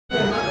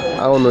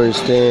I don't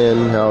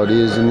understand how it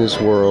is in this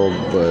world,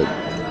 but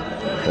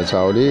that's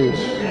how it is.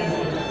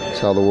 That's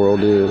how the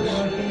world is.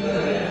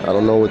 I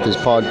don't know what this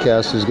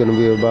podcast is going to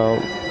be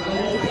about,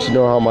 but you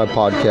know how my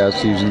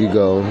podcasts usually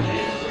go.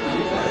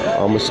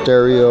 I'm a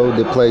stereo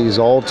that plays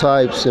all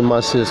types in my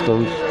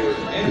systems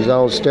because I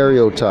don't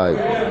stereotype.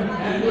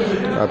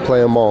 I play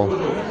them all.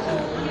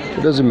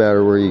 It doesn't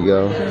matter where you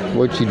go,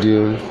 what you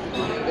do.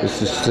 It's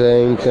the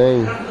same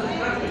thing.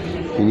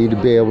 You need to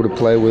be able to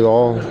play with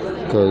all,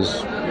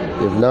 because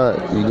if not,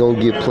 you're going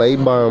to get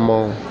played by them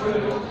all.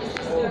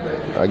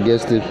 I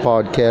guess this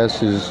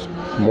podcast is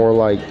more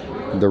like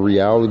the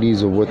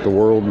realities of what the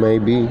world may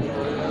be.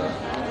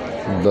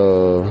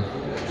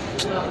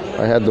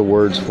 I had the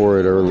words for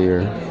it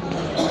earlier.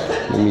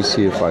 Let me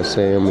see if I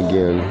say them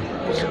again.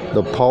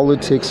 The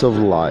politics of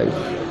life.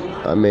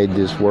 I made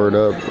this word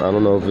up. I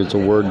don't know if it's a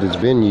word that's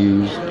been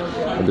used,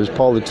 but there's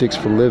politics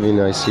for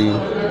living, I see.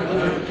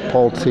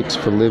 Politics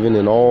for living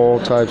in all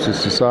types of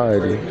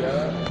society.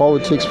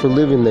 Politics for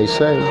living, they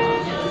say.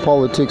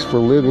 Politics for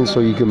living so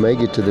you can make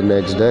it to the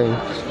next day.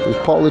 There's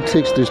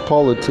politics, there's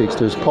politics.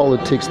 There's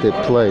politics that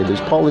play.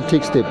 There's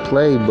politics that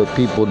play, but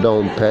people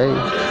don't pay.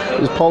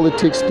 There's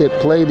politics that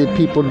play that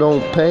people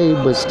don't pay,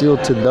 but still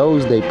to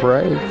those they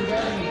pray.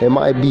 It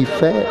might be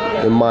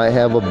fat. It might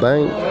have a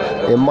bank.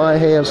 It might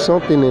have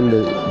something in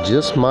the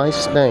just might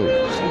stink.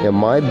 It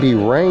might be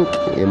rank.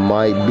 It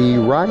might be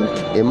right.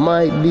 It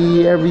might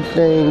be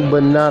everything,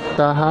 but not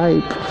the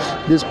hype.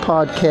 This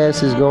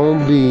podcast is going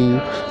to be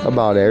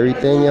about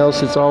everything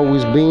else it's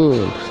always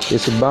been.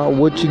 It's about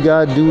what you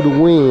got to do to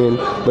win,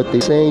 but they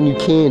saying you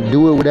can't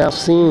do it without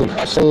sin.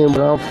 Saying,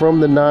 but I'm from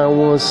the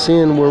 9-1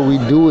 sin where we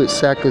do it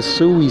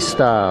Sakasui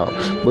style.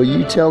 But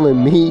you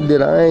telling me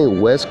that I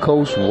ain't West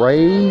Coast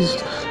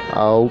raised?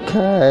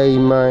 Okay,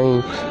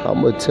 man,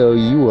 I'm going to tell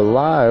you a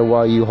lie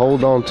while you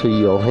hold on to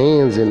your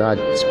hands and I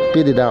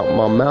spit it out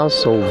my mouth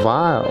so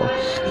vile.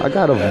 I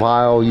got a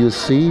vial, you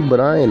see, but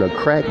I ain't a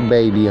crack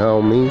baby,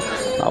 homie.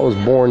 I was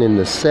born in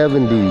the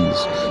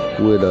 70s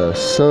with a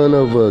son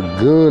of a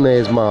gun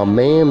as my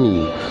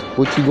mammy.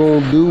 What you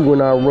gonna do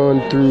when I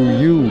run through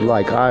you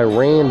like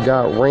Iran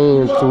got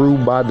ran through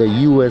by the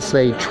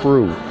USA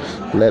True?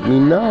 Let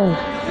me know,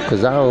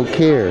 because I don't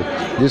care.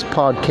 This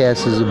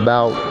podcast is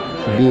about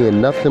being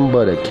nothing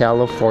but a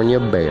California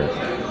bear.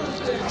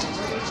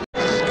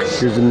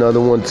 Here's another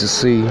one to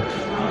see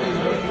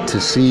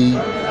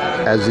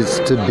as it's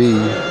to be,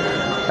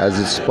 as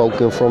it's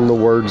spoken from the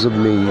words of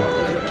me.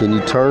 Can you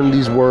turn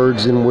these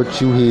words and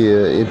what you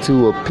hear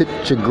into a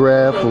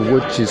pictograph of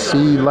what you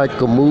see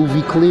like a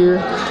movie clear?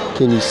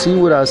 Can you see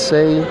what I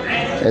say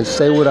and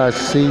say what I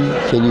see?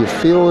 Can you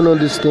feel and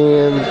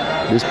understand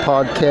this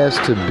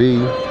podcast to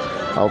be?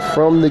 I'm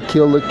from the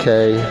Killer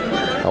K.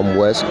 I'm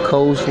West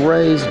Coast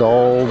raised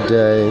all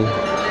day.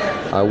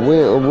 I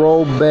went and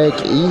rolled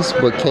back east,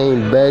 but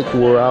came back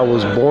where I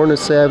was born a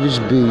savage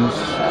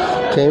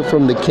beast. Came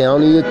from the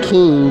county of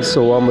Kings,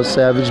 so I'm a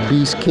savage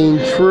beast king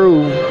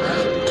true.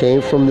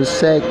 Came from the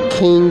Sac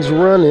Kings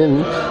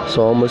running,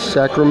 so I'm a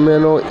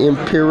Sacramento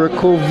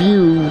empirical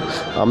view.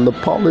 I'm the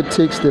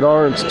politics that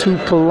aren't too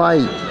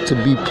polite to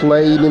be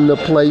played in the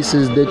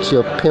places that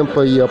you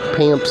pimper your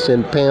pimps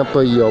and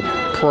pamper your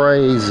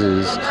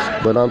praises.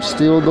 But I'm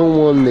still the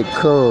one that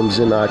comes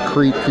and I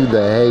creep through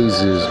the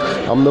hazes.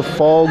 I'm the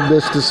fog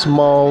that's the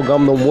smog.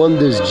 I'm the one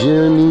that's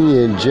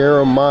Jenny and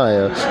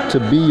Jeremiah to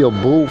be a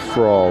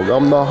bullfrog.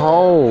 I'm the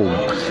hog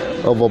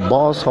of a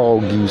boss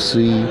hog, you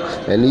see.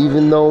 And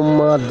even though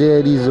my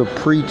daddy's a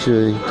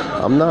preacher,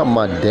 I'm not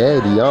my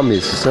daddy, I'm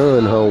his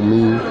son,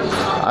 homie.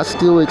 I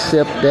still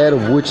accept that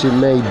of which it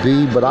may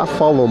be, but I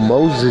follow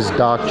Moses'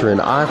 doctrine,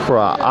 eye for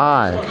an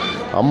eye.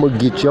 I'm going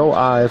to get your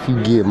eye if you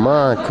get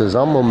mine, because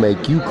I'm going to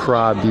make you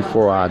cry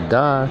before I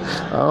die.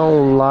 I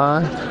don't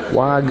lie.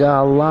 Why I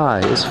gotta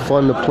lie? It's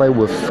fun to play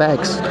with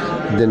facts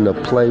than to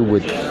play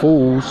with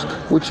fools.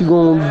 What you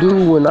gonna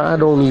do when I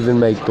don't even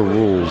make the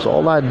rules?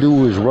 All I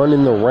do is run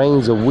in the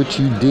reins of what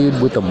you did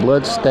with a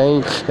blood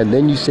stain, and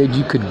then you said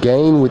you could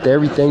gain with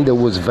everything that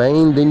was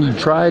vain. Then you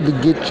tried to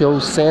get your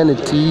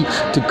sanity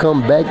to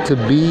come back to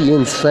be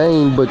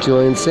insane, but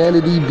your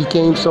insanity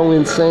became so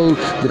insane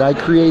that I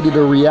created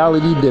a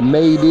reality that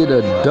made it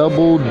a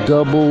double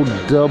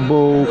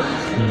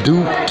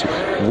duped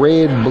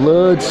red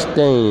blood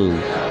stain.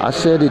 I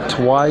said it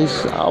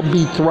twice, I'll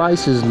be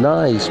thrice as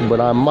nice, but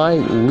I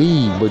might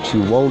leave, but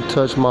you won't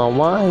touch my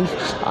wife.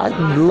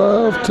 I'd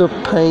love to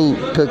paint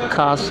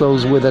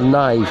Picasso's with a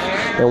knife,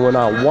 and when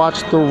I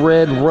watch the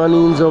red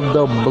runnings of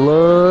the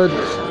blood,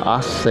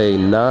 I say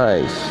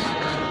nice.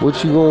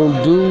 What you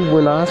gonna do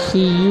when I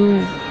see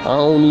you? I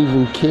don't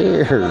even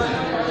care.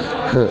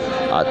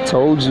 I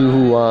told you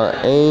who I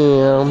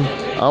am.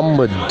 I'm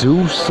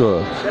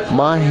Medusa.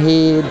 My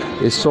head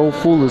is so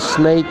full of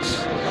snakes,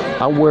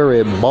 I wear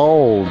it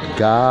bald,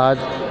 God.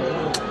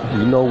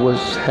 You know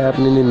what's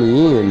happening in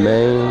the end,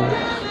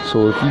 man.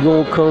 So if you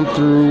gonna come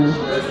through,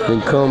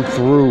 then come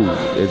through.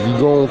 If you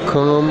gonna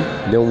come,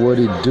 then what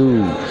it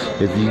do?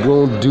 If you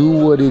gonna do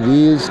what it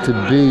is to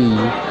be,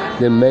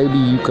 then maybe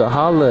you could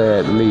holler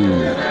at me.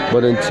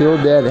 But until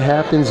that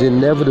happens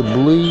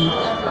inevitably,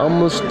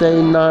 I'ma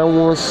stay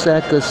 9-1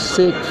 sack of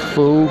sick,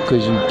 fool,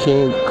 cause you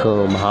can't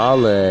come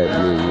holler at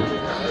me.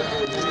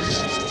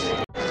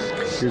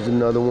 Here's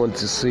another one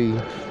to see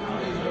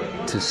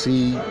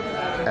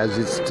as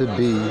it's to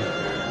be,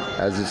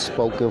 as it's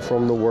spoken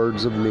from the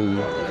words of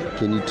me.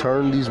 Can you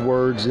turn these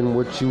words and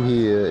what you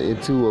hear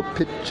into a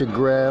picture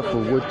graph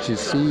of what you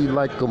see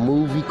like a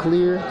movie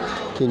clear?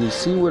 Can you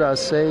see what I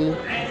say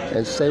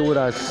and say what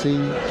I see?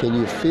 Can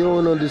you feel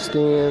and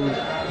understand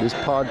this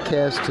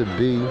podcast to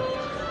be?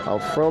 I'm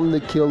from the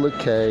Killer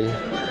K.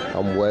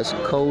 I'm West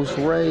Coast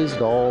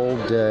raised all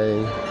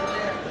day.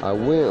 I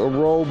went and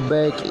rolled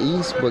back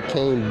east, but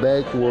came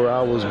back where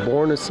I was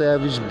born a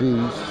savage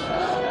beast.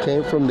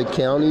 Came from the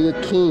county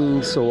of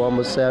Kings, so I'm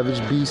a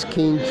savage beast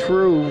king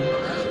true.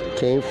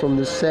 Came from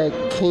the Sac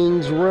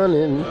Kings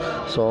running,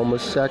 so I'm a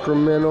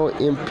Sacramento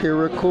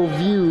empirical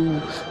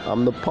view.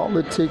 I'm the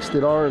politics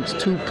that aren't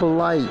too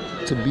polite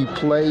to be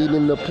played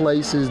in the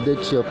places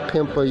that you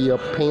pimper your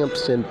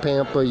pimps and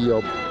pamper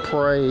your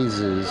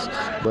praises.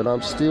 But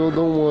I'm still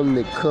the one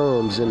that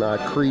comes and I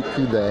creep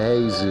through the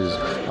hazes.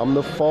 I'm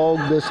the fog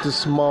that's the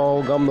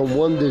smog. I'm the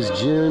one that's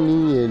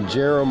Jeremy and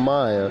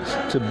Jeremiah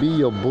to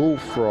be a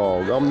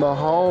bullfrog. I'm the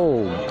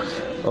hog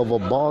of a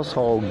boss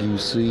hog, you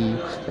see.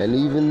 And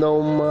even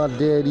though my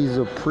daddy's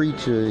a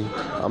preacher,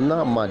 I'm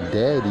not my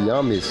daddy,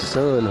 I'm his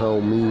son,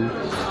 homie.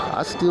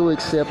 I still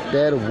accept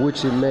that of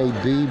which it may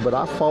be, but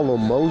I follow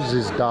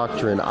Moses'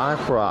 doctrine, eye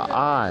for an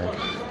eye.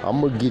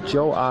 I'm gonna get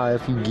your eye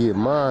if you get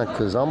mine,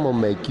 cause I'm gonna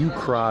make you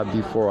cry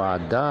before I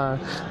die.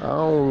 I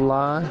don't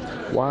lie.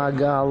 Why I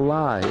gotta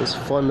lie? It's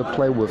fun to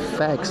play with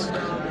facts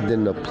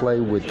than to play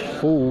with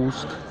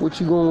fools. What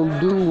you gonna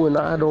do when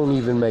I don't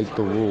even make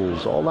the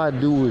rules? All I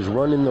do is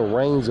run in the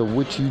reins of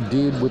what you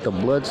did with a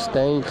blood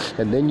stain,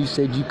 and then you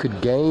said you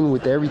could gain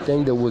with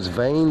everything that was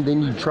vain.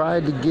 Then you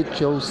tried to get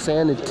your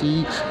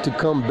sanity to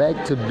come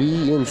back to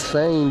be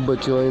insane,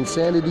 but your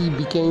insanity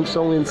became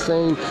so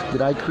insane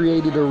that I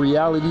created a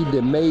reality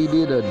that made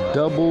it a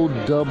double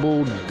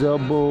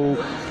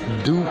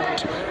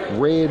duped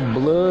red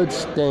blood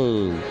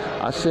stain.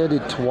 I said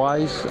it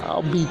twice,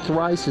 I'll be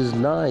thrice as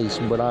nice,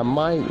 but I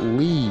might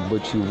leave,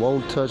 but you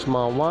won't touch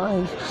my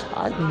wife.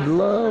 I'd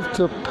love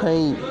to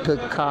paint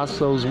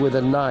Picassos with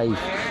a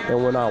knife,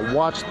 and when I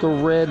watch the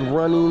red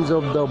runnings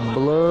of the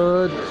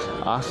blood,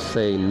 I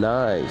say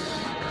nice.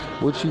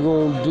 What you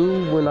gonna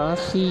do when I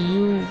see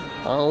you?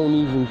 I don't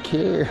even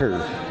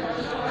care.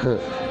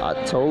 I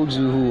told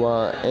you who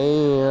I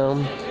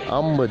am.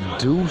 I'm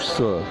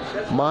Medusa.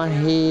 My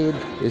head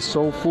is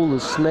so full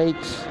of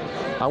snakes,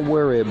 I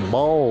wear it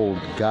bald,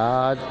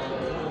 God.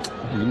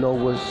 You know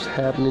what's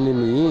happening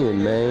in the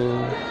end,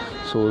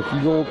 man. So if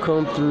you gonna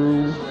come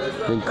through,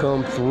 then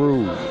come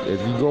through. If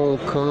you gonna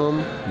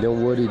come,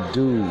 then what it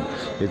do?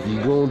 If you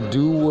gonna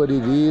do what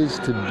it is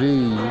to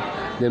be,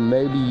 then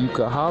maybe you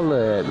could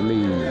holler at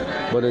me.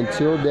 But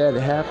until that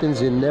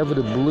happens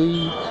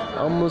inevitably,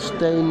 I'ma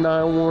stay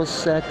 9-1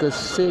 sack of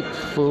sick,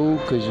 fool,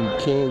 cause you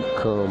can't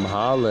come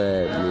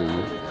holler at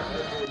me.